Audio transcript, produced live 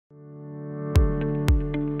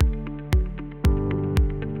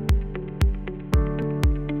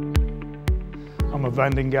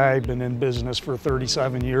vending guy, been in business for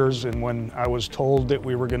 37 years, and when I was told that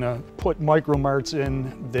we were going to put MicroMarts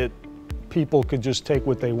in that people could just take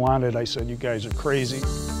what they wanted, I said, you guys are crazy.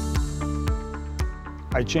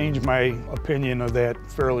 I changed my opinion of that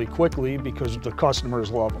fairly quickly because the customers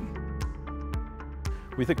love them.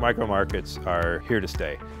 We think MicroMarkets are here to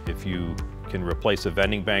stay. If you can replace a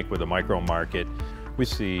vending bank with a MicroMarket, we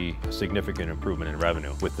see a significant improvement in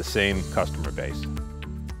revenue with the same customer base.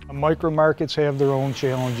 MicroMarkets have their own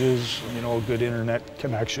challenges. You know, a good internet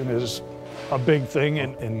connection is a big thing.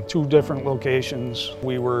 In 2 different locations,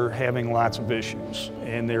 we were having lots of issues,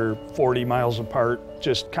 and they're 40 miles apart,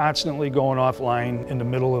 just constantly going offline in the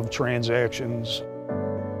middle of transactions.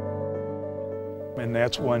 And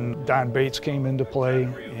that's when Don Bates came into play,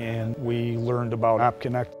 and we learned about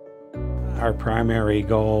OptConnect. Our primary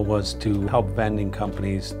goal was to help vending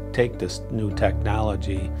companies take this new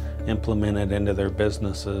technology, implement it into their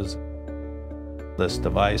businesses. This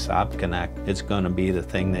device, OptConnect, it's going to be the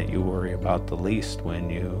thing that you worry about the least when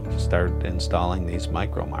you start installing these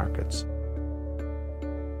MicroMarkets.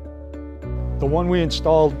 The one we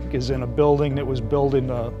installed is in a building that was built in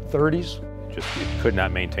the 30s. It could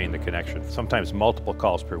not maintain the connection. Sometimes multiple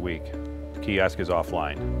calls per week. The kiosk is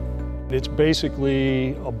offline. It's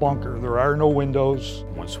basically a bunker. There are no windows.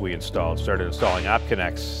 Once we started installing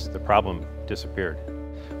OptConnects, the problem disappeared.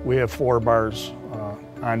 We have 4 bars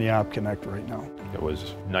on the OptConnect right now. It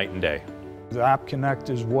was night and day. The OptConnect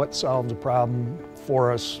is what solved the problem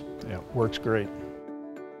for us. Yeah, it works great.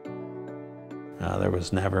 There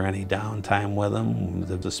was never any downtime with them.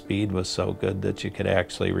 The speed was so good that you could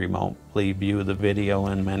actually remotely view the video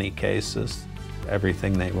in many cases.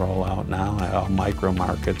 Everything they roll out now, all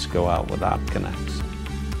MicroMarkets go out with OptConnects.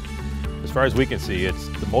 As far as we can see, it's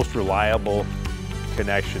the most reliable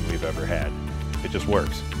connection we've ever had. It just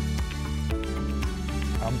works.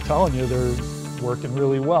 I'm telling you, they're working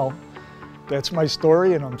really well. That's my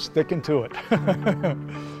story, and I'm sticking to it.